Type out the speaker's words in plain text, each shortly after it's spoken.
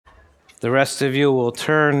The rest of you will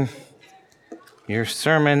turn your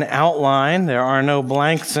sermon outline. There are no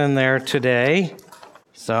blanks in there today,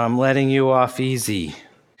 so I'm letting you off easy.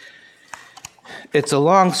 It's a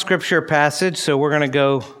long scripture passage, so we're going to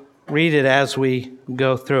go read it as we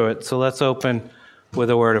go through it. So let's open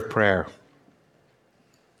with a word of prayer.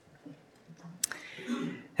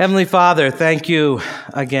 Heavenly Father, thank you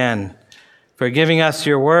again for giving us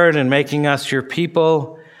your word and making us your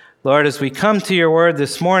people. Lord, as we come to your word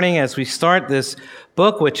this morning, as we start this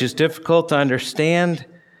book, which is difficult to understand,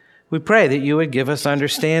 we pray that you would give us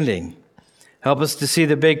understanding. Help us to see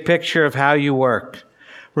the big picture of how you work.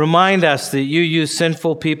 Remind us that you use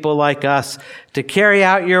sinful people like us to carry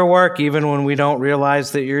out your work even when we don't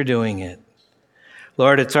realize that you're doing it.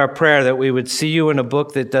 Lord, it's our prayer that we would see you in a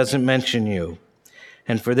book that doesn't mention you.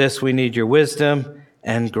 And for this, we need your wisdom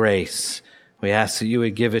and grace. We ask that you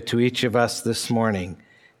would give it to each of us this morning.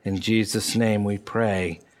 In Jesus' name we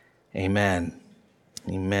pray. Amen.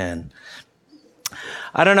 Amen.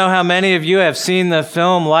 I don't know how many of you have seen the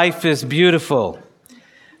film Life is Beautiful,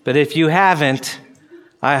 but if you haven't,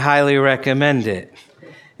 I highly recommend it.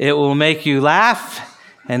 It will make you laugh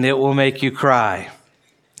and it will make you cry.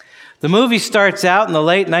 The movie starts out in the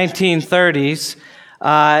late 1930s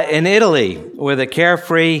in Italy with a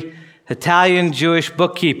carefree Italian Jewish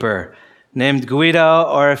bookkeeper named Guido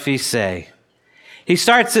Orefice. He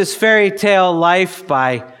starts his fairy tale life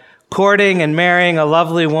by courting and marrying a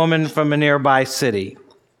lovely woman from a nearby city.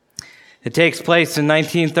 It takes place in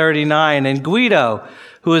 1939, and Guido,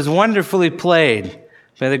 who is wonderfully played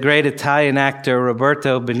by the great Italian actor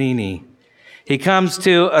Roberto Benigni, he comes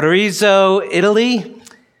to Arezzo, Italy,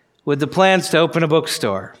 with the plans to open a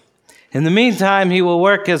bookstore. In the meantime, he will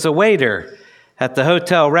work as a waiter at the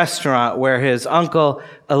hotel restaurant where his uncle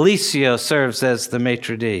Alessio serves as the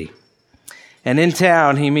maitre d'. And in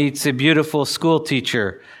town, he meets a beautiful school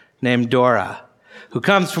teacher named Dora, who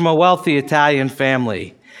comes from a wealthy Italian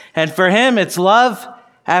family. And for him, it's love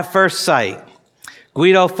at first sight.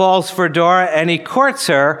 Guido falls for Dora, and he courts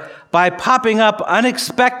her by popping up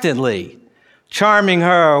unexpectedly, charming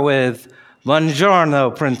her with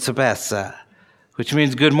 "Buongiorno, principessa," which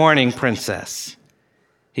means "good morning, princess."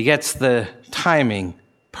 He gets the timing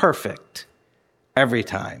perfect every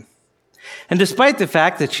time. And despite the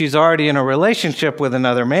fact that she's already in a relationship with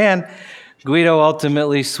another man, Guido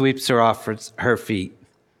ultimately sweeps her off her feet.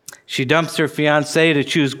 She dumps her fiancé to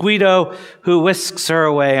choose Guido, who whisks her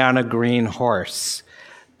away on a green horse.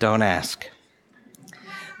 Don't ask.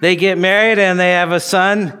 They get married and they have a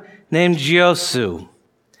son named Giosu.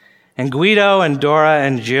 And Guido and Dora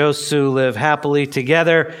and Giosu live happily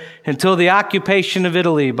together until the occupation of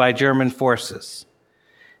Italy by German forces.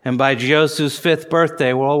 And by Giosu's 5th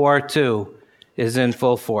birthday, World War II is in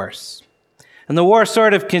full force. And the war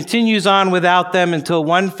sort of continues on without them until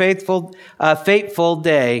one fateful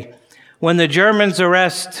day when the Germans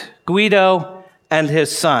arrest Guido and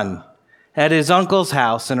his son at his uncle's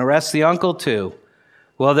house and arrest the uncle too,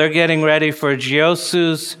 while they're getting ready for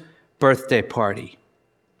Giosu's birthday party.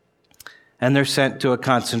 And they're sent to a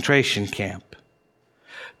concentration camp.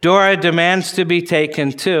 Dora demands to be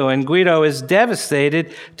taken too, and Guido is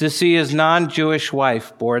devastated to see his non-Jewish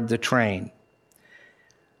wife board the train.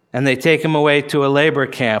 And they take him away to a labor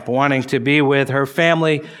camp, wanting to be with her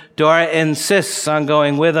family. Dora insists on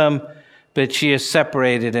going with him, but she is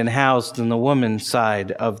separated and housed in the women's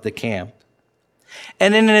side of the camp.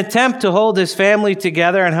 And in an attempt to hold his family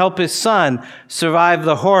together and help his son survive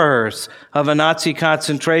the horrors of a Nazi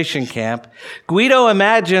concentration camp, Guido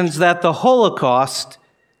imagines that the Holocaust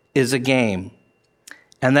is a game,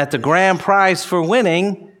 and that the grand prize for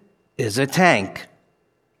winning is a tank.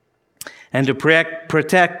 And to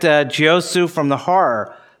protect Giosu from the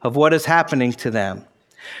horror of what is happening to them,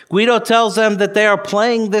 Guido tells them that they are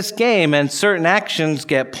playing this game and certain actions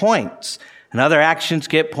get points, and other actions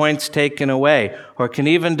get points taken away, or can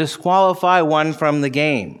even disqualify one from the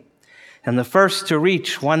game. And the first to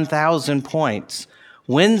reach 1,000 points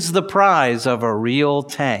wins the prize of a real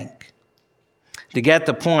tank. To get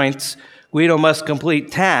the points, Guido must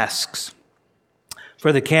complete tasks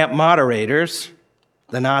for the camp moderators,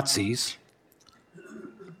 the Nazis,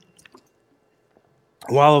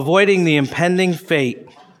 while avoiding the impending fate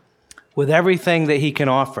with everything that he can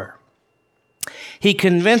offer. He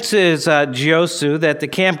convinces Giosu that the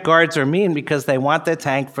camp guards are mean because they want the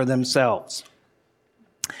tank for themselves.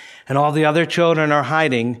 And all the other children are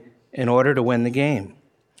hiding in order to win the game.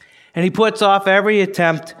 And he puts off every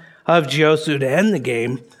attempt of Giosu to end the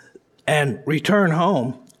game and return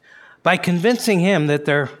home by convincing him that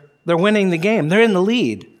they're winning the game. They're in the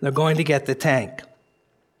lead. They're going to get the tank.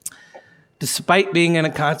 Despite being in a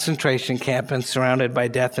concentration camp and surrounded by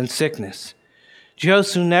death and sickness,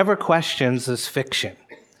 Giosu never questions this fiction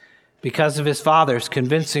because of his father's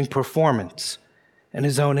convincing performance and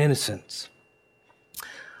his own innocence.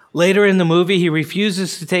 Later in the movie, he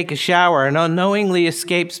refuses to take a shower and unknowingly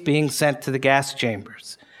escapes being sent to the gas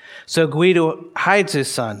chambers. So Guido hides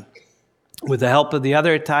his son with the help of the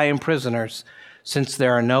other Italian prisoners, since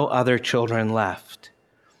there are no other children left.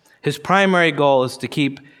 His primary goal is to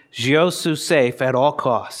keep Giosu safe at all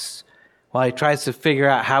costs, while he tries to figure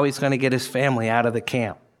out how he's going to get his family out of the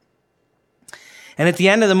camp. And at the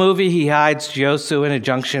end of the movie, he hides Giosu in a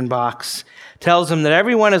junction box, tells him that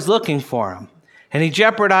everyone is looking for him, and he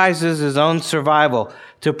jeopardizes his own survival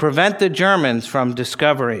to prevent the Germans from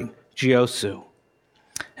discovering Giosu.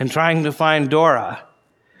 And trying to find Dora,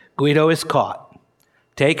 Guido is caught,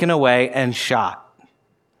 taken away, and shot,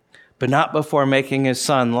 but not before making his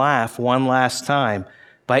son laugh one last time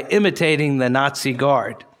by imitating the Nazi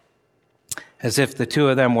guard, as if the two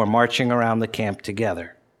of them were marching around the camp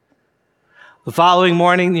together. The following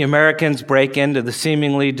morning, the Americans break into the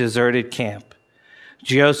seemingly deserted camp.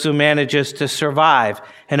 Giosu manages to survive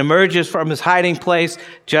and emerges from his hiding place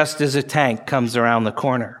just as a tank comes around the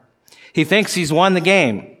corner. He thinks he's won the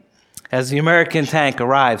game as the American tank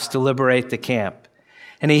arrives to liberate the camp.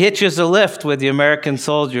 And he hitches a lift with the American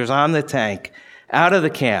soldiers on the tank out of the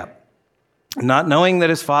camp, not knowing that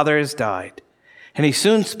his father has died. And he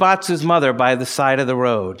soon spots his mother by the side of the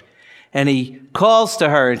road. And he calls to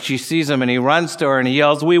her, and she sees him, and he runs to her, and he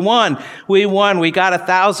yells, "We won! We won! We got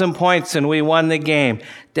 1,000 points, and we won the game.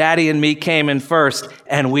 Daddy and me came in first,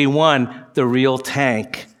 and we won the real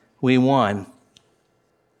tank. We won."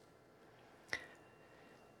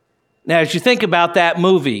 Now, as you think about that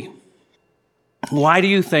movie, why do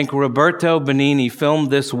you think Roberto Benigni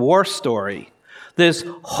filmed this war story, this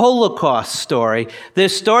Holocaust story,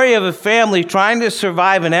 this story of a family trying to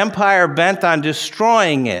survive an empire bent on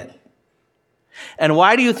destroying it? And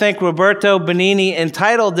why do you think Roberto Benigni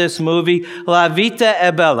entitled this movie La Vita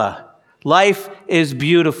è Bella? Life is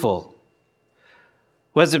beautiful.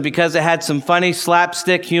 Was it because it had some funny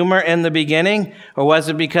slapstick humor in the beginning? Or was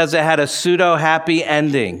it because it had a pseudo-happy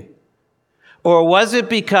ending? Or was it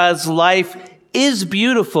because life is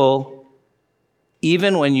beautiful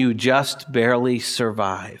even when you just barely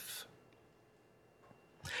survive?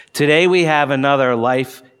 Today we have another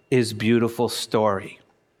Life is Beautiful story.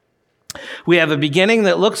 We have a beginning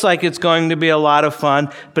that looks like it's going to be a lot of fun,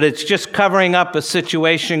 but it's just covering up a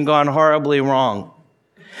situation gone horribly wrong.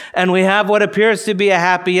 And we have what appears to be a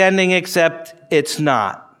happy ending, except it's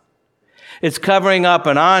not. It's covering up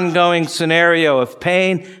an ongoing scenario of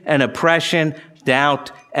pain and oppression,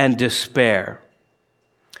 doubt and despair.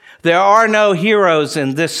 There are no heroes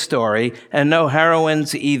in this story, and no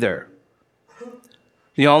heroines either.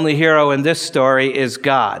 The only hero in this story is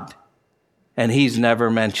God, and he's never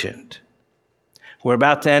mentioned. We're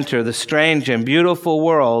about to enter the strange and beautiful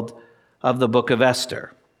world of the book of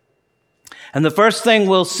Esther. And the first thing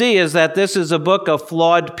we'll see is that this is a book of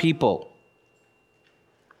flawed people.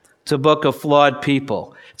 It's a book of flawed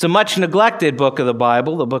people. It's a much neglected book of the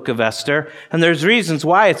Bible, the book of Esther, and there's reasons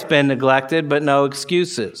why it's been neglected, but no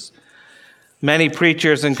excuses. Many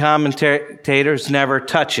preachers and commentators never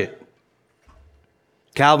touch it.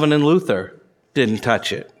 Calvin and Luther didn't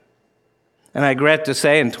touch it. And I regret to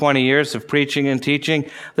say, in 20 years of preaching and teaching,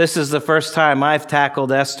 this is the first time I've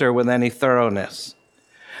tackled Esther with any thoroughness.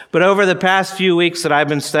 But over the past few weeks that I've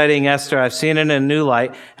been studying Esther, I've seen it in a new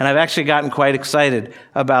light, and I've actually gotten quite excited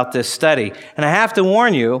about this study. And I have to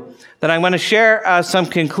warn you that I'm going to share some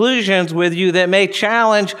conclusions with you that may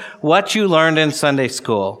challenge what you learned in Sunday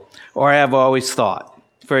school, or have always thought.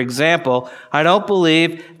 For example, I don't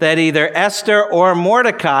believe that either Esther or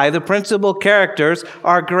Mordecai, the principal characters,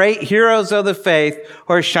 are great heroes of the faith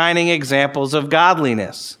or shining examples of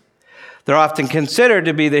godliness. They're often considered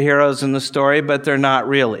to be the heroes in the story, but they're not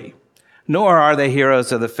really. Nor are they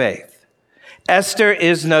heroes of the faith. Esther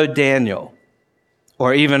is no Daniel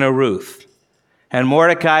or even a Ruth. And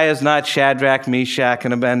Mordecai is not Shadrach, Meshach,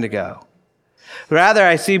 and Abednego. Rather,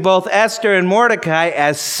 I see both Esther and Mordecai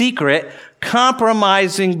as secret,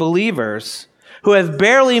 compromising believers who have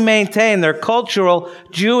barely maintained their cultural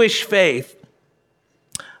Jewish faith,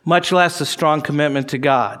 much less a strong commitment to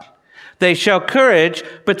God. They show courage,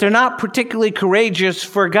 but they're not particularly courageous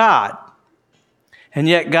for God. And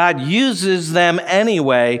yet God uses them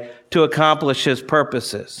anyway to accomplish his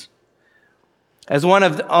purposes. As one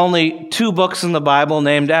of only 2 books in the Bible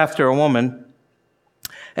named after a woman,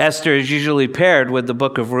 Esther is usually paired with the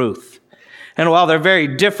book of Ruth. And while they're very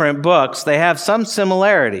different books, they have some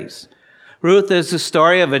similarities. Ruth is the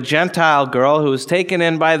story of a Gentile girl who is taken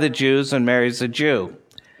in by the Jews and marries a Jew.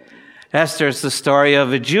 Esther is the story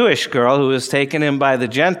of a Jewish girl who is taken in by the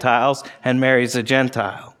Gentiles and marries a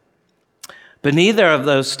Gentile. But neither of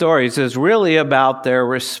those stories is really about their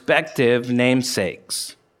respective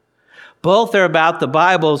namesakes. Both are about the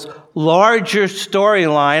Bible's larger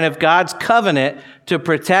storyline of God's covenant to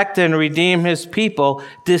protect and redeem his people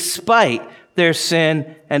despite their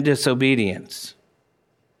sin and disobedience.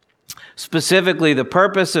 Specifically, the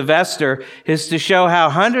purpose of Esther is to show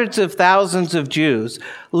how hundreds of thousands of Jews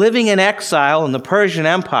living in exile in the Persian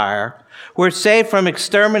Empire were saved from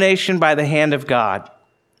extermination by the hand of God,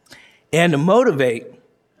 and to motivate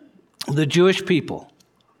the Jewish people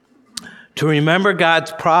to remember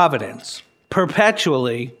God's providence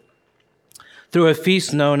perpetually through a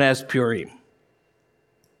feast known as Purim.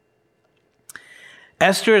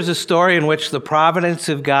 Esther is a story in which the providence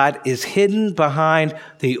of God is hidden behind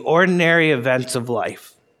the ordinary events of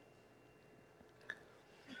life.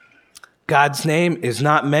 God's name is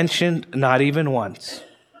not mentioned, not even once,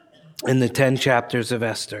 in the 10 chapters of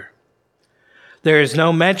Esther. There is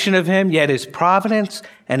no mention of him, yet his providence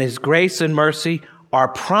and his grace and mercy are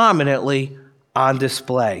prominently on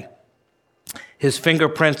display. His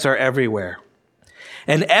fingerprints are everywhere.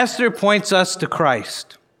 And Esther points us to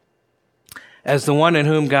Christ as the one in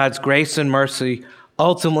whom God's grace and mercy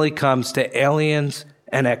ultimately comes to aliens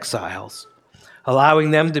and exiles,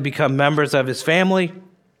 allowing them to become members of his family,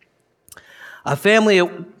 a family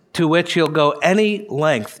to which he'll go any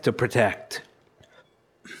length to protect.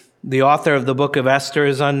 The author of the book of Esther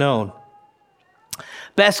is unknown.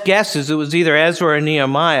 Best guess is it was either Ezra or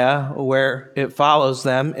Nehemiah, where it follows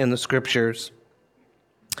them in the scriptures.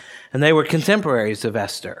 And they were contemporaries of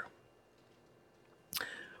Esther.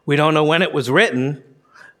 We don't know when it was written,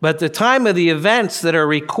 but the time of the events that are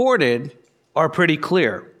recorded are pretty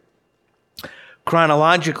clear.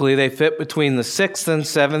 Chronologically, they fit between the 6th and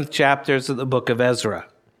 7th chapters of the book of Ezra.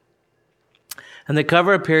 And they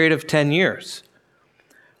cover a period of 10 years,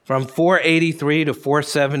 from 483 to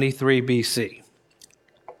 473 BC.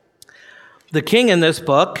 The king in this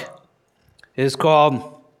book is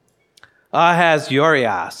called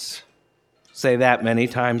Ahasuerus. Say that many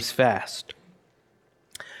times fast.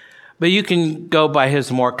 But you can go by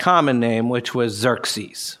his more common name, which was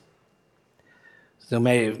Xerxes. So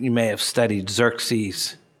you may have studied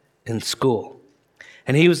Xerxes in school.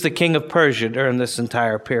 And he was the king of Persia during this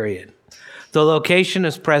entire period. The location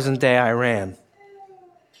is present-day Iran.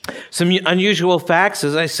 Some unusual facts,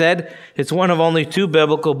 as I said, it's one of only 2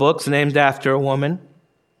 biblical books named after a woman.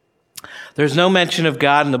 There's no mention of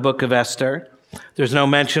God in the book of Esther. There's no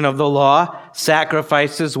mention of the law,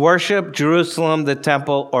 sacrifices, worship, Jerusalem, the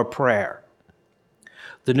temple, or prayer.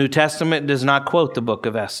 The New Testament does not quote the book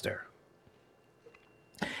of Esther.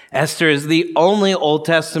 Esther is the only Old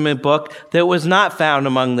Testament book that was not found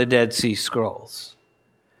among the Dead Sea Scrolls.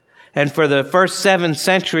 And for the first 7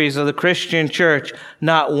 centuries of the Christian church,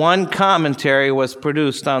 not one commentary was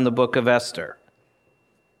produced on the book of Esther.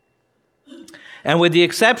 And with the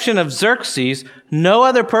exception of Xerxes, no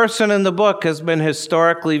other person in the book has been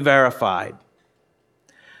historically verified.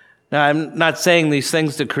 Now, I'm not saying these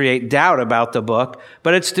things to create doubt about the book,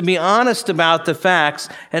 but it's to be honest about the facts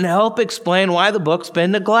and help explain why the book's been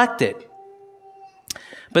neglected.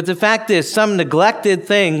 But the fact is, some neglected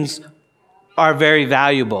things are very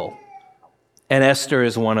valuable, and Esther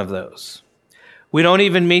is one of those. We don't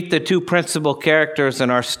even meet the 2 principal characters in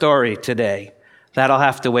our story today. That'll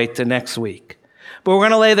have to wait till next week. But we're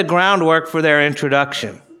going to lay the groundwork for their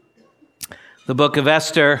introduction. The book of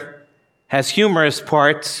Esther has humorous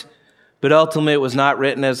parts, but ultimately it was not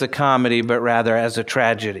written as a comedy, but rather as a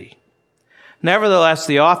tragedy. Nevertheless,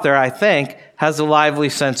 the author, I think, has a lively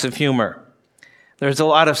sense of humor. There's a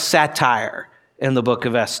lot of satire in the book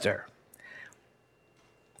of Esther.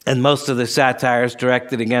 And most of the satire is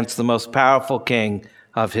directed against the most powerful king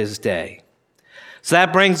of his day. So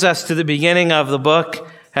that brings us to the beginning of the book,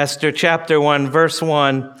 Esther chapter 1, verse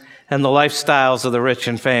 1, and the lifestyles of the rich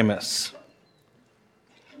and famous.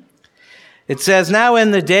 It says, "Now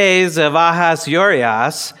in the days of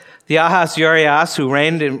Ahasuerus, the Ahasuerus who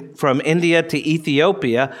reigned from India to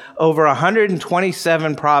Ethiopia over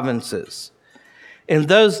 127 provinces. In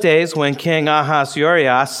those days when King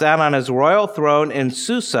Ahasuerus sat on his royal throne in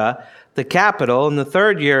Susa, the capital, in the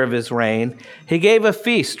 3rd year of his reign, he gave a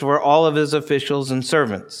feast for all of his officials and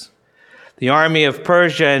servants. The army of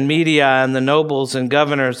Persia and Media and the nobles and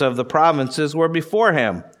governors of the provinces were before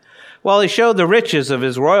him, while he showed the riches of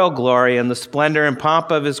his royal glory and the splendor and pomp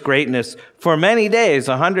of his greatness for many days,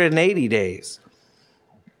 180 days.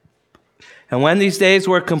 And when these days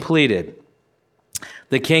were completed,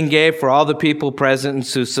 The king gave for all the people present in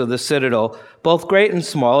Susa, the citadel, both great and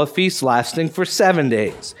small, a feast lasting for 7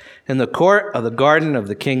 days in the court of the garden of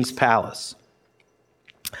the king's palace.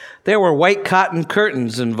 There were white cotton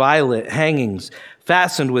curtains and violet hangings,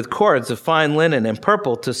 fastened with cords of fine linen and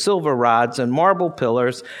purple to silver rods and marble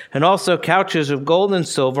pillars, and also couches of gold and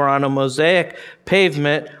silver on a mosaic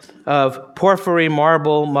pavement of porphyry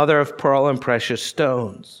marble, mother of pearl, and precious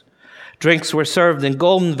stones. Drinks were served in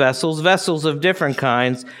golden vessels, vessels of different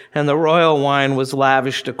kinds, and the royal wine was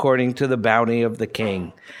lavished according to the bounty of the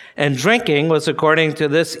king. And drinking was according to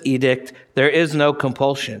this edict, there is no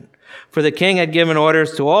compulsion. For the king had given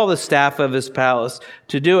orders to all the staff of his palace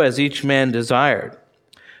to do as each man desired.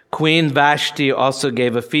 Queen Vashti also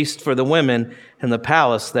gave a feast for the women in the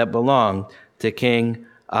palace that belonged to King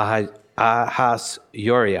Ahasuerus.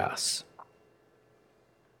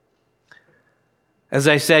 As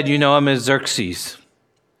I said, you know him as Xerxes.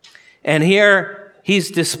 And here he's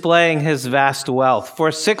displaying his vast wealth.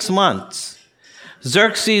 For 6 months,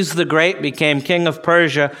 Xerxes the Great became king of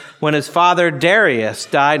Persia when his father Darius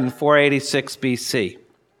died in 486 BC.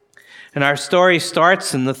 And our story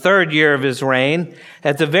starts in the 3rd year of his reign,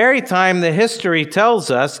 at the very time the history tells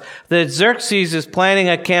us that Xerxes is planning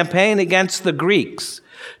a campaign against the Greeks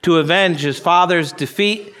to avenge his father's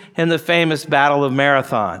defeat in the famous Battle of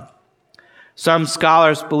Marathon. Some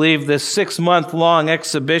scholars believe this 6-month-long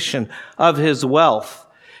exhibition of his wealth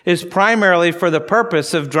is primarily for the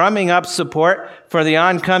purpose of drumming up support for the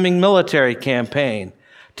oncoming military campaign,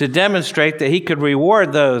 to demonstrate that he could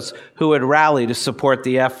reward those who would rally to support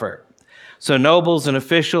the effort. So nobles and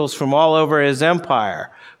officials from all over his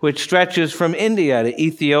empire, which stretches from India to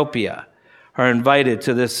Ethiopia, are invited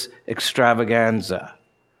to this extravaganza.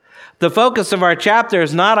 The focus of our chapter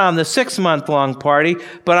is not on the 6-month-long party,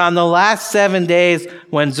 but on the last 7 days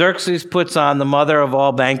when Xerxes puts on the mother of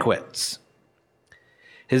all banquets.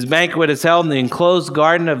 His banquet is held in the enclosed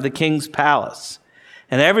garden of the king's palace,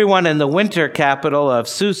 and everyone in the winter capital of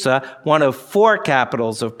Susa, one of 4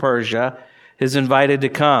 capitals of Persia, is invited to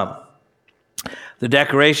come. The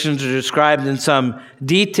decorations are described in some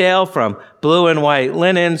detail, from blue and white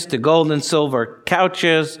linens to gold and silver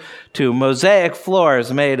couches to mosaic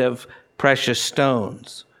floors made of precious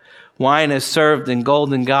stones. Wine is served in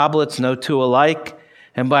golden goblets, no two alike,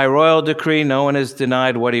 and by royal decree, no one is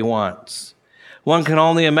denied what he wants. One can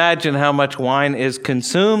only imagine how much wine is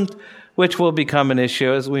consumed, which will become an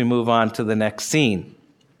issue as we move on to the next scene,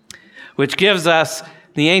 which gives us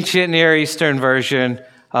the ancient Near Eastern version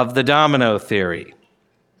of the domino theory.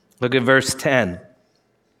 Look at verse 10.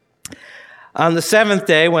 On the 7th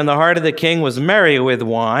day, when the heart of the king was merry with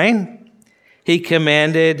wine, he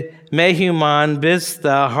commanded Mehuman,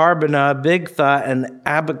 Biztha, Harbona, Bigtha, and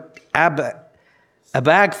Abagtha,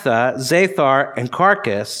 Zathar, and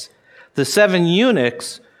Carcass, the 7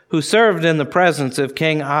 eunuchs who served in the presence of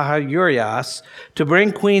King Ahasuerus, to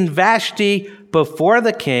bring Queen Vashti before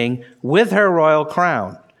the king with her royal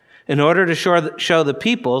crown, in order to show the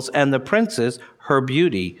peoples and the princes her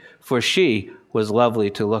beauty, for she was lovely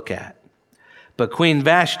to look at. But Queen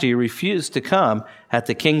Vashti refused to come at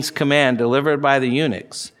the king's command delivered by the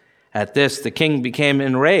eunuchs. At this, the king became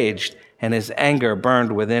enraged, and his anger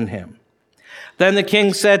burned within him. Then the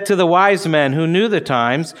king said to the wise men who knew the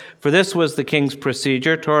times, for this was the king's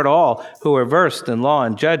procedure toward all who were versed in law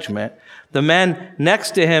and judgment, the men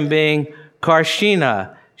next to him being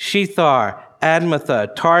Karshina, Shethar,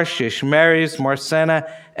 Admatha, Tarshish, Meres, Marsena,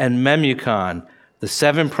 and Memucan, the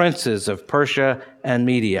 7 princes of Persia and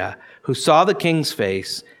Media, who saw the king's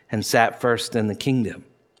face and sat first in the kingdom.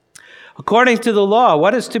 According to the law,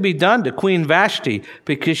 what is to be done to Queen Vashti,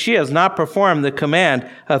 because she has not performed the command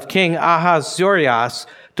of King Ahasuerus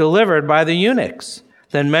delivered by the eunuchs?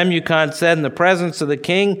 Then Memucan said in the presence of the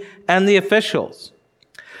king and the officials,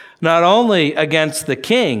 not only against the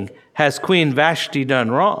king has Queen Vashti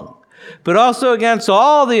done wrong, but also against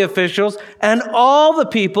all the officials and all the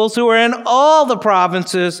peoples who are in all the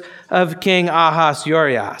provinces of King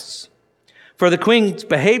Ahasuerus. For the queen's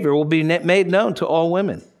behavior will be made known to all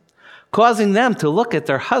women, causing them to look at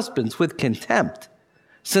their husbands with contempt,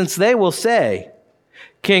 since they will say,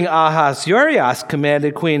 King Ahasuerus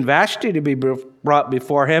commanded Queen Vashti to be brought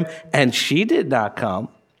before him, and she did not come.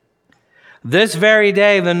 This very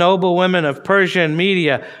day, the noble women of Persia and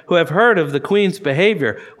Media who have heard of the queen's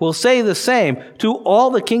behavior will say the same to all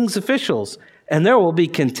the king's officials, and there will be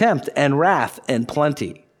contempt and wrath and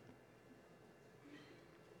plenty.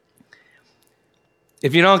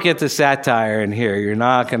 If you don't get the satire in here, you're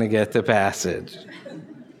not going to get the passage.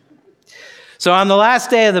 So on the last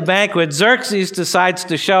day of the banquet, Xerxes decides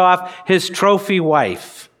to show off his trophy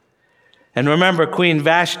wife. And remember, Queen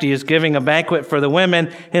Vashti is giving a banquet for the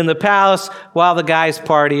women in the palace while the guys'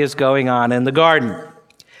 party is going on in the garden.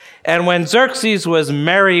 And when Xerxes was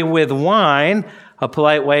merry with wine, a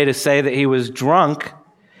polite way to say that he was drunk,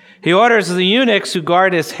 he orders the eunuchs who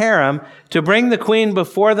guard his harem to bring the queen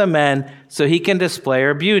before the men so he can display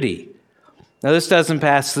her beauty. Now, this doesn't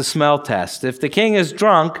pass the smell test. If the king is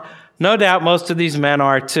drunk, no doubt most of these men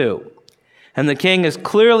are too. And the king is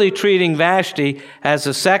clearly treating Vashti as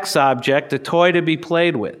a sex object, a toy to be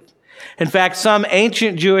played with. In fact, some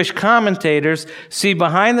ancient Jewish commentators see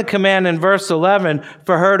behind the command in verse 11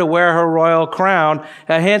 for her to wear her royal crown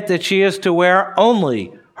a hint that she is to wear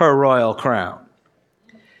only her royal crown.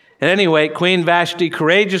 At any rate, Queen Vashti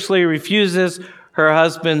courageously refuses her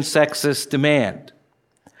husband's sexist demand.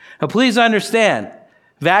 Now, please understand,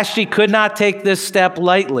 Vashti could not take this step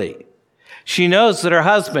lightly. She knows that her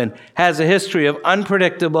husband has a history of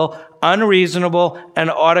unpredictable, unreasonable, and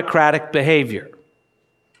autocratic behavior.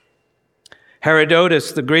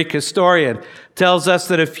 Herodotus, the Greek historian, tells us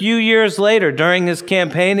that a few years later, during his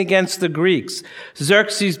campaign against the Greeks,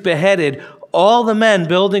 Xerxes beheaded all the men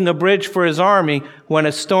building a bridge for his army when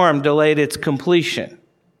a storm delayed its completion.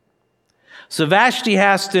 So Vashti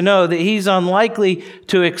has to know that he's unlikely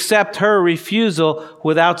to accept her refusal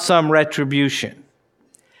without some retribution.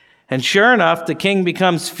 And sure enough, the king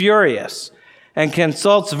becomes furious and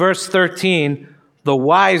consults, verse 13, the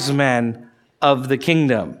wise men of the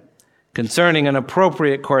kingdom concerning an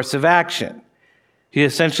appropriate course of action. He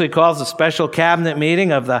essentially calls a special cabinet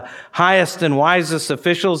meeting of the highest and wisest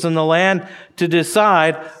officials in the land to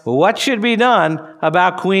decide what should be done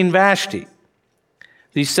about Queen Vashti.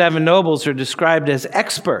 These 7 nobles are described as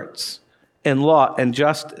experts in law and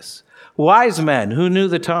justice, wise men who knew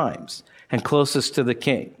the times and closest to the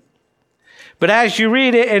king. But as you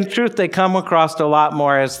read it, in truth, they come across a lot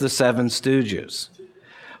more as the 7 stooges.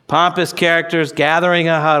 Pompous characters gathering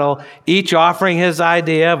a huddle, each offering his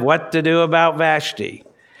idea of what to do about Vashti.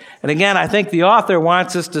 And again, I think the author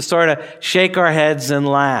wants us to sort of shake our heads and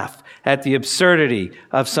laugh at the absurdity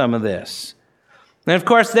of some of this. And of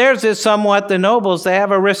course, theirs is somewhat the nobles. They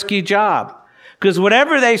have a risky job because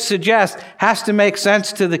whatever they suggest has to make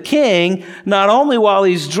sense to the king, not only while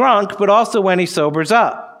he's drunk, but also when he sobers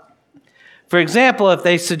up. For example, if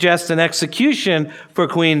they suggest an execution for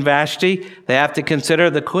Queen Vashti, they have to consider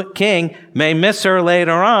the king may miss her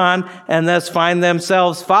later on and thus find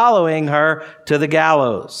themselves following her to the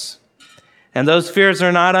gallows. And those fears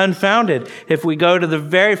are not unfounded. If we go to the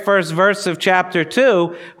very first verse of chapter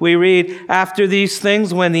 2, we read, after these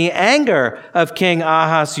things, when the anger of King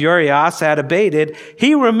Ahasuerus had abated,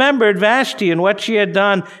 he remembered Vashti and what she had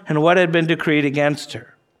done and what had been decreed against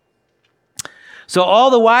her. So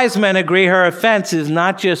all the wise men agree her offense is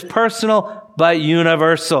not just personal, but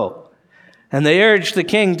universal. And they urge the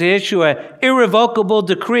king to issue an irrevocable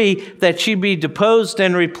decree that she be deposed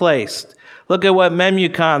and replaced. Look at what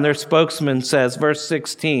Memucan, their spokesman, says, verse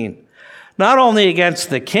 16. Not only against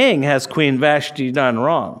the king has Queen Vashti done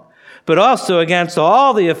wrong, but also against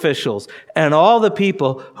all the officials and all the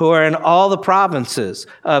people who are in all the provinces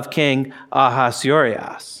of King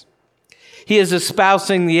Ahasuerus. He is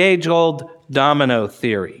espousing the age-old domino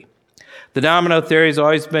theory. The domino theory has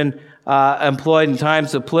always been employed in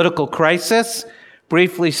times of political crisis.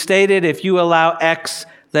 Briefly stated, if you allow X,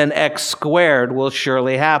 then X squared will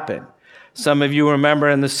surely happen. Some of you remember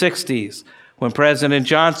in the 60s when President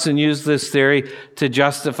Johnson used this theory to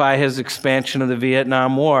justify his expansion of the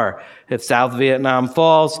Vietnam War. If South Vietnam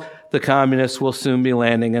falls, the communists will soon be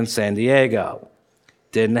landing in San Diego.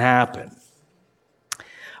 Didn't happen.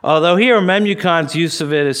 Although here Memucan's use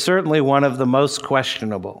of it is certainly one of the most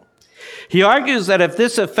questionable. He argues that if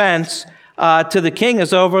this offense to the king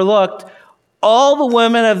is overlooked, all the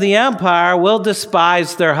women of the empire will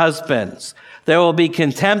despise their husbands. There will be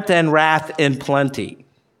contempt and wrath in plenty.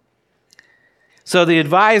 So the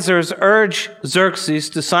advisors urge Xerxes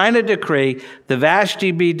to sign a decree that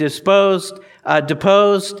Vashti be deposed,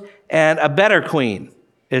 and a better queen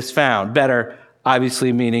is found. Better,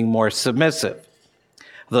 obviously, meaning more submissive,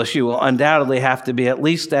 though she will undoubtedly have to be at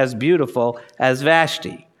least as beautiful as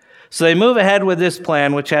Vashti. So they move ahead with this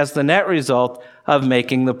plan, which has the net result of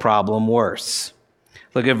making the problem worse.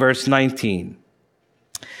 Look at verse 19.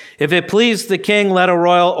 If it please the king, let a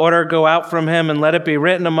royal order go out from him, and let it be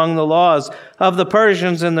written among the laws of the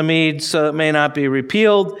Persians and the Medes, so it may not be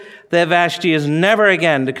repealed, that Vashti is never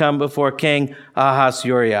again to come before King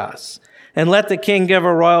Ahasuerus. And let the king give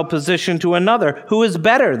a royal position to another who is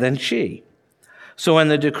better than she. So when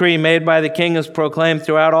the decree made by the king is proclaimed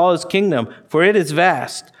throughout all his kingdom, for it is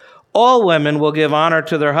vast, all women will give honor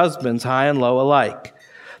to their husbands, high and low alike.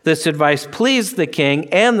 This advice pleased the king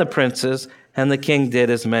and the princes, and the king did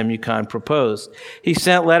as Memucan proposed. He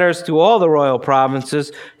sent letters to all the royal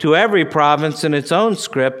provinces, to every province in its own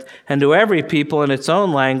script, and to every people in its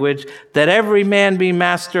own language, that every man be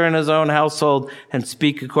master in his own household and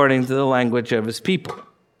speak according to the language of his people.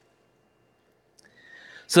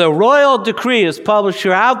 So a royal decree is published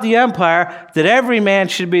throughout the empire that every man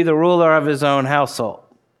should be the ruler of his own household.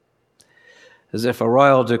 As if a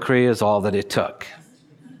royal decree is all that it took.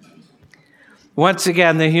 Once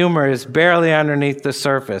again, the humor is barely underneath the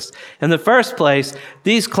surface. In the first place,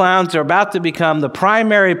 these clowns are about to become the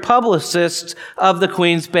primary publicists of the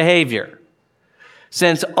queen's behavior,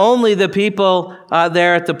 since only the people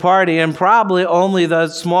there at the party, and probably only the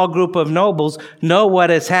small group of nobles, know what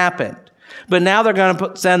has happened. But now they're going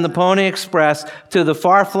to send the Pony Express to the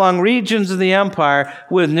far-flung regions of the empire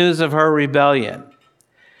with news of her rebellion.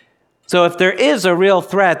 So if there is a real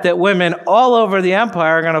threat that women all over the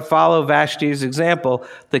empire are going to follow Vashti's example,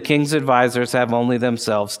 the king's advisors have only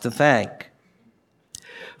themselves to thank.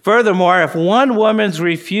 Furthermore, if one woman's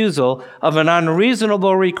refusal of an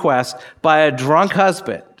unreasonable request by a drunk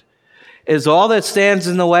husband is all that stands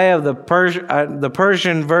in the way of the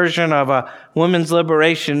Persian version of a women's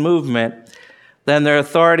liberation movement, then their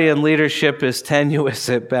authority and leadership is tenuous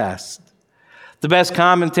at best. The best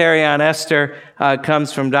commentary on Esther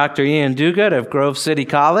comes from Dr. Ian Duguid of Grove City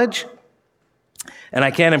College. And I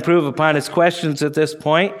can't improve upon his questions at this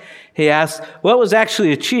point. He asks, what was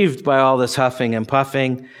actually achieved by all this huffing and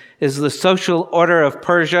puffing? Is the social order of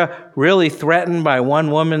Persia really threatened by one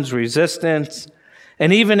woman's resistance?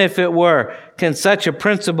 And even if it were, can such a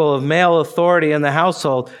principle of male authority in the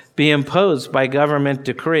household be imposed by government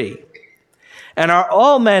decree? And are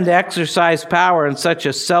all men to exercise power in such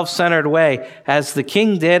a self-centered way as the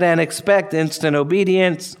king did and expect instant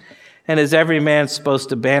obedience? And is every man supposed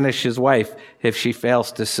to banish his wife if she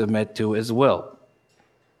fails to submit to his will?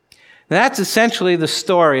 And that's essentially the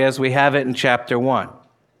story as we have it in chapter 1.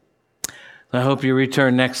 I hope you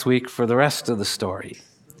return next week for the rest of the story.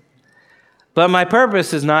 But my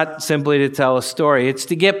purpose is not simply to tell a story. It's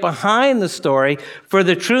to get behind the story for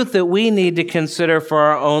the truth that we need to consider for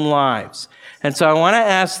our own lives. And so I want to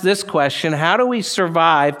ask this question: how do we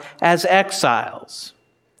survive as exiles?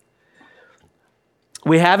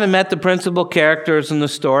 We haven't met the principal characters in the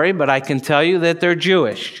story, but I can tell you that they're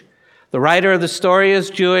Jewish. The writer of the story is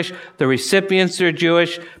Jewish, the recipients are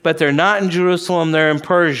Jewish, but they're not in Jerusalem, they're in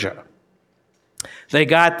Persia. They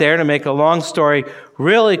got there, to make a long story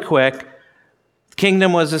really quick. The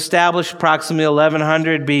kingdom was established approximately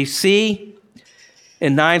 1100 BC.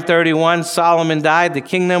 In 931, Solomon died. The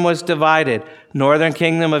kingdom was divided. Northern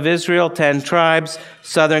kingdom of Israel, 10 tribes.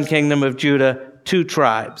 Southern kingdom of Judah, 2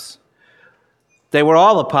 tribes. They were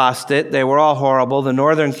all apostate. They were all horrible. The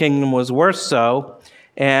northern kingdom was worse so.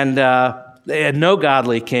 And they had no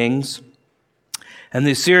godly kings. And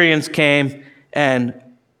the Assyrians came and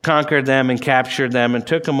conquered them and captured them and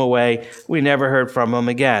took them away. We never heard from them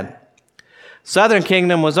again. Southern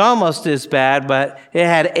kingdom was almost as bad, but it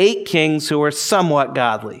had 8 kings who were somewhat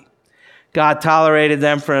godly. God tolerated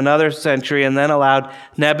them for another century and then allowed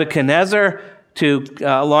Nebuchadnezzar to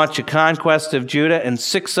launch a conquest of Judah in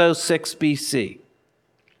 606 BC.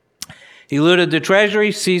 He looted the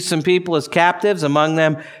treasury, seized some people as captives, among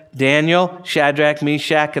them Daniel, Shadrach,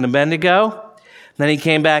 Meshach, and Abednego. Then he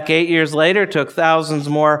came back 8 years later, took thousands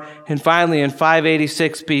more, and finally in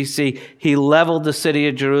 586 BC, he leveled the city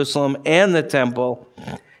of Jerusalem and the temple,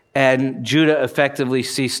 and Judah effectively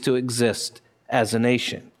ceased to exist as a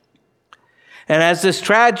nation. And as this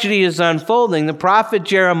tragedy is unfolding, the prophet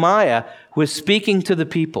Jeremiah was speaking to the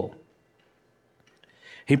people.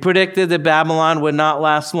 He predicted that Babylon would not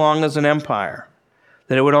last long as an empire,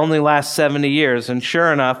 that it would only last 70 years. And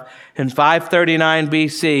sure enough, in 539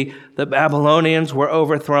 BC, the Babylonians were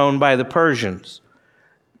overthrown by the Persians,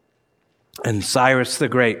 and Cyrus the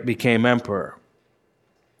Great became emperor.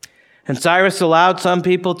 And Cyrus allowed some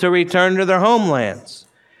people to return to their homelands,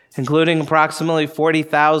 including approximately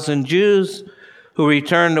 40,000 Jews who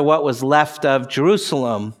returned to what was left of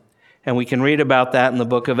Jerusalem, and we can read about that in the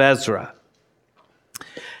book of Ezra.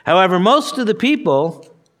 However, most of the people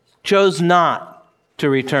chose not to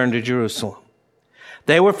return to Jerusalem.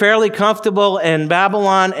 They were fairly comfortable in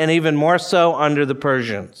Babylon, and even more so under the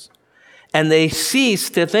Persians. And they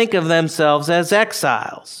ceased to think of themselves as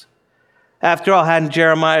exiles. After all, hadn't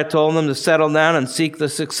Jeremiah told them to settle down and seek the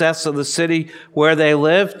success of the city where they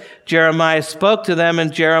lived? Jeremiah spoke to them in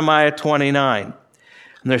Jeremiah 29.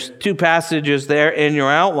 And there's 2 passages there in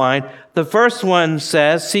your outline. The first one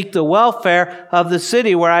says, "Seek the welfare of the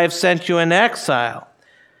city where I have sent you into exile."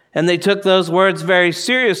 And they took those words very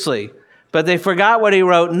seriously. But they forgot what he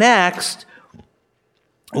wrote next,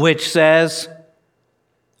 which says,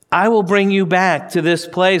 I will bring you back to this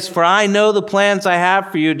place, for I know the plans I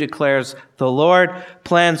have for you, declares the Lord,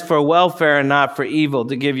 plans for welfare and not for evil,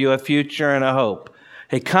 to give you a future and a hope.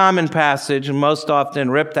 A common passage, and most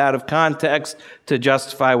often ripped out of context to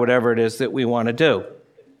justify whatever it is that we want to do.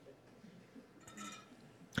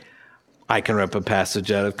 I can rip a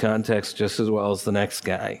passage out of context just as well as the next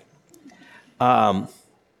guy. And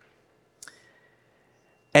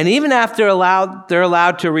even after they're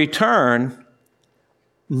allowed to return,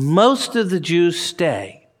 most of the Jews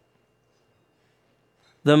stay.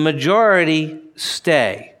 The majority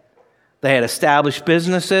stay. They had established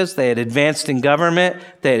businesses, they had advanced in government,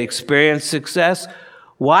 they had experienced success.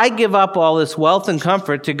 Why give up all this wealth and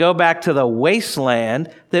comfort to go back to the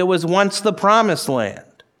wasteland that was once the promised land?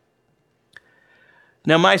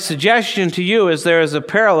 Now, my suggestion to you is there is a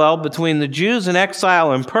parallel between the Jews in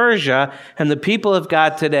exile in Persia and the people of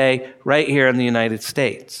God today right here in the United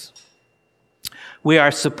States. We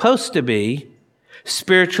are supposed to be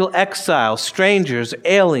spiritual exiles, strangers,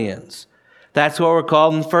 aliens. That's what we're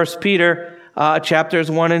called in 1 Peter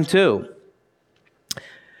chapters 1 and 2.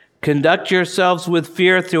 Conduct yourselves with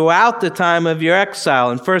fear throughout the time of your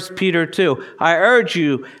exile. In 1 Peter 2, I urge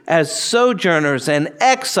you as sojourners and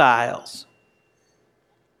exiles.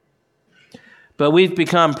 But we've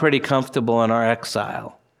become pretty comfortable in our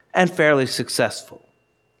exile and fairly successful.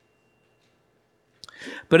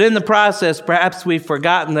 But in the process, perhaps we've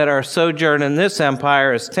forgotten that our sojourn in this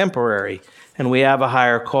empire is temporary and we have a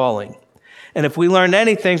higher calling. And if we learned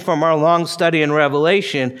anything from our long study in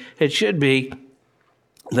Revelation, it should be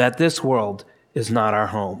that this world is not our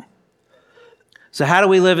home. So how do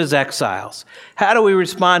we live as exiles? How do we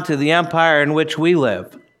respond to the empire in which we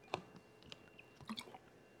live?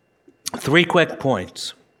 3 quick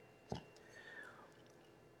points.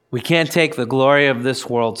 We can't take the glory of this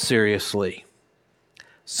world seriously.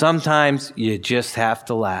 Sometimes you just have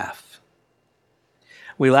to laugh.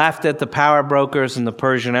 We laughed at the power brokers in the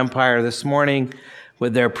Persian Empire this morning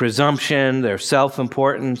with their presumption, their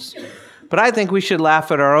self-importance. But I think we should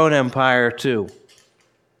laugh at our own empire too.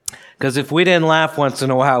 Because if we didn't laugh once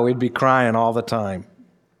in a while, we'd be crying all the time.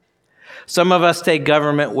 Some of us take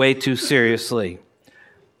government way too seriously.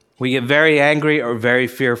 We get very angry or very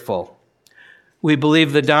fearful. We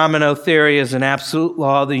believe the domino theory is an absolute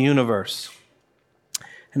law of the universe.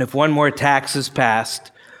 And if one more tax is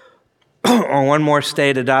passed, or one more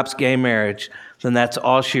state adopts gay marriage, then that's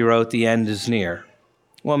all she wrote, the end is near.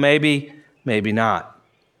 Well, maybe not.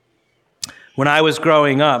 When I was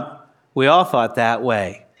growing up, we all thought that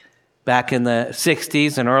way. Back in the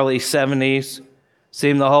 60s and early 70s,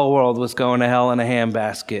 seemed the whole world was going to hell in a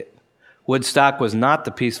handbasket. Woodstock was not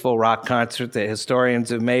the peaceful rock concert that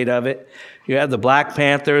historians have made of it. You had the Black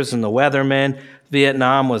Panthers and the Weathermen.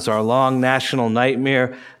 Vietnam was our long national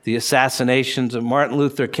nightmare, the assassinations of Martin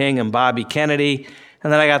Luther King and Bobby Kennedy.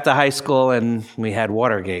 And then I got to high school and we had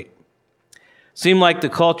Watergate. Seemed like the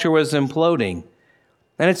culture was imploding.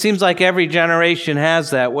 And it seems like every generation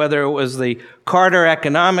has that, whether it was the Carter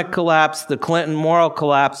economic collapse, the Clinton moral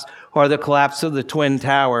collapse, or the collapse of the Twin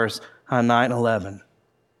Towers on 9/11.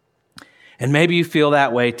 And maybe you feel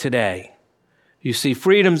that way today. You see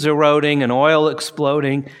freedoms eroding and oil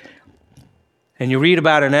exploding, and you read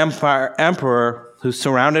about an emperor who's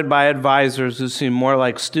surrounded by advisors who seem more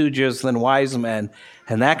like stooges than wise men,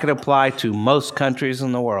 and that could apply to most countries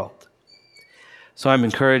in the world. So I'm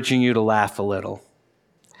encouraging you to laugh a little.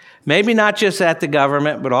 Maybe not just at the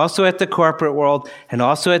government, but also at the corporate world, and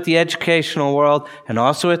also at the educational world, and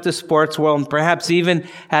also at the sports world, and perhaps even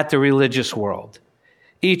at the religious world,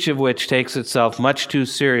 each of which takes itself much too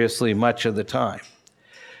seriously much of the time.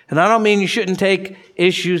 And I don't mean you shouldn't take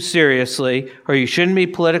issues seriously or you shouldn't be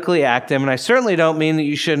politically active, and I certainly don't mean that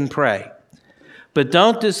you shouldn't pray. But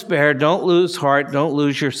don't despair, don't lose heart, don't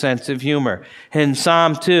lose your sense of humor. In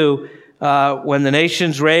Psalm 2, when the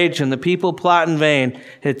nations rage and the people plot in vain,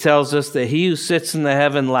 it tells us that he who sits in the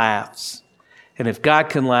heaven laughs. And if God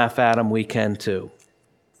can laugh at him, we can too.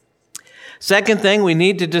 Second thing, we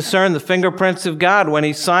need to discern the fingerprints of God when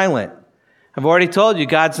he's silent. I've already told you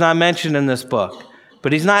God's not mentioned in this book,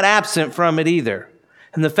 but he's not absent from it either.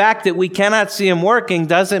 And the fact that we cannot see him working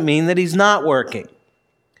doesn't mean that he's not working.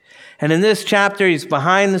 And in this chapter, he's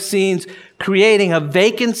behind the scenes, creating a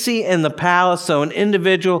vacancy in the palace so an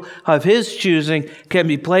individual of his choosing can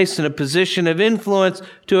be placed in a position of influence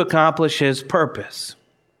to accomplish his purpose.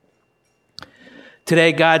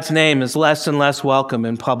 Today, God's name is less and less welcome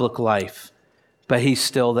in public life, but he's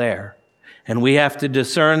still there. And we have to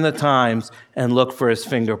discern the times and look for his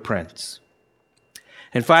fingerprints.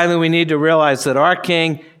 And finally, we need to realize that our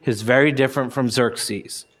King is very different from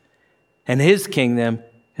Xerxes, and his kingdom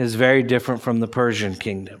is very different from the Persian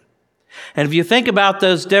kingdom. And if you think about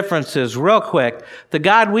those differences real quick, the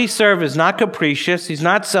God we serve is not capricious. He's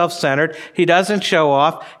not self-centered. He doesn't show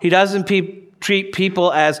off. He doesn't treat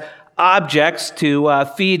people as objects to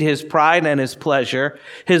feed his pride and his pleasure.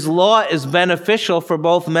 His law is beneficial for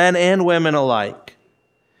both men and women alike.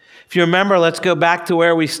 If you remember, let's go back to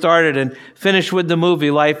where we started and finish with the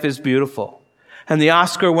movie Life is Beautiful and the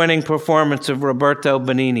Oscar-winning performance of Roberto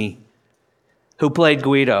Benigni, who played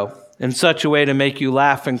Guido, in such a way to make you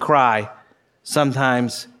laugh and cry,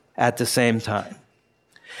 sometimes at the same time.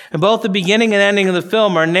 And both the beginning and ending of the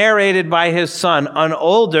film are narrated by his son, an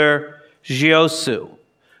older Giosu,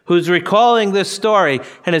 who's recalling this story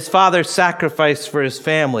and his father's sacrifice for his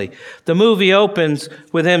family. The movie opens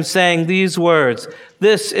with him saying these words,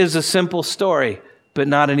 "This is a simple story, but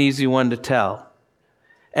not an easy one to tell."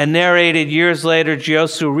 And narrated years later,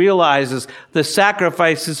 Giosu realizes the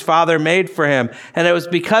sacrifice his father made for him. And it was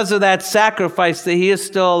because of that sacrifice that he is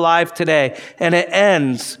still alive today. And it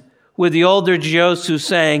ends with the older Giosu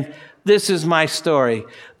saying, "This is my story.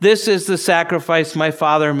 This is the sacrifice my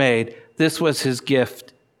father made. This was his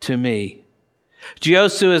gift to me."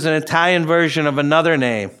 Giosu is an Italian version of another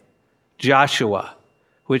name, Joshua,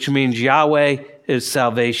 which means Yahweh is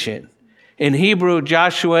salvation. In Hebrew,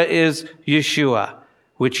 Joshua is Yeshua,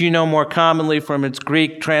 which you know more commonly from its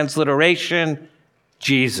Greek transliteration,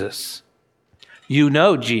 Jesus. You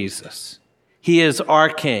know Jesus. He is our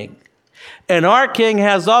King. And our King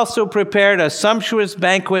has also prepared a sumptuous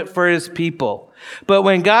banquet for his people. But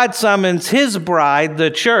when God summons his bride,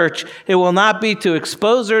 the church, it will not be to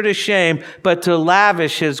expose her to shame, but to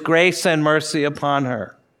lavish his grace and mercy upon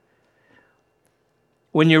her.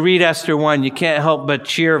 When you read Esther 1, you can't help but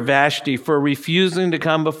cheer Vashti for refusing to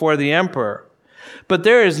come before the emperor. But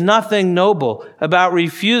there is nothing noble about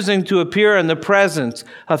refusing to appear in the presence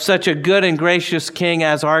of such a good and gracious king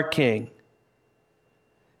as our King.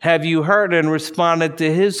 Have you heard and responded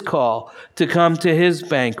to his call to come to his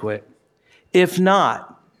banquet? If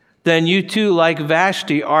not, then you too, like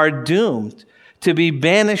Vashti, are doomed to be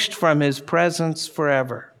banished from his presence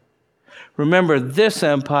forever. Remember, this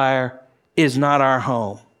empire is not our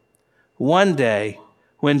home. One day,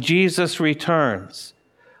 when Jesus returns,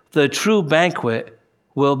 the true banquet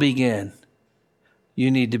will begin.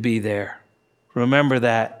 You need to be there. Remember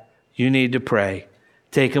that. You need to pray.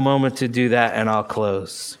 Take a moment to do that, and I'll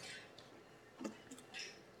close.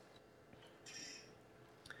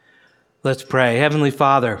 Let's pray. Heavenly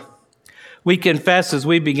Father, we confess as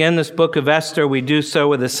we begin this book of Esther, we do so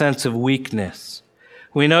with a sense of weakness.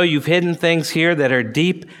 We know you've hidden things here that are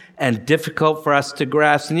deep and difficult for us to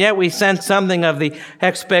grasp, and yet we sense something of the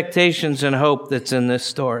expectations and hope that's in this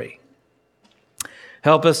story.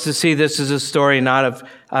 Help us to see this as a story not of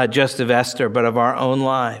just of Esther, but of our own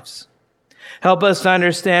lives. Help us to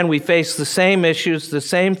understand we face the same issues, the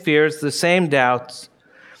same fears, the same doubts,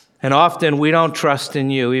 and often we don't trust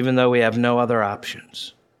in you, even though we have no other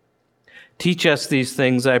options. Teach us these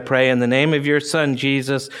things, I pray, in the name of your Son,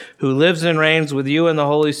 Jesus, who lives and reigns with you in the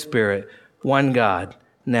Holy Spirit, one God,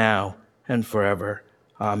 now and forever.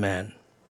 Amen.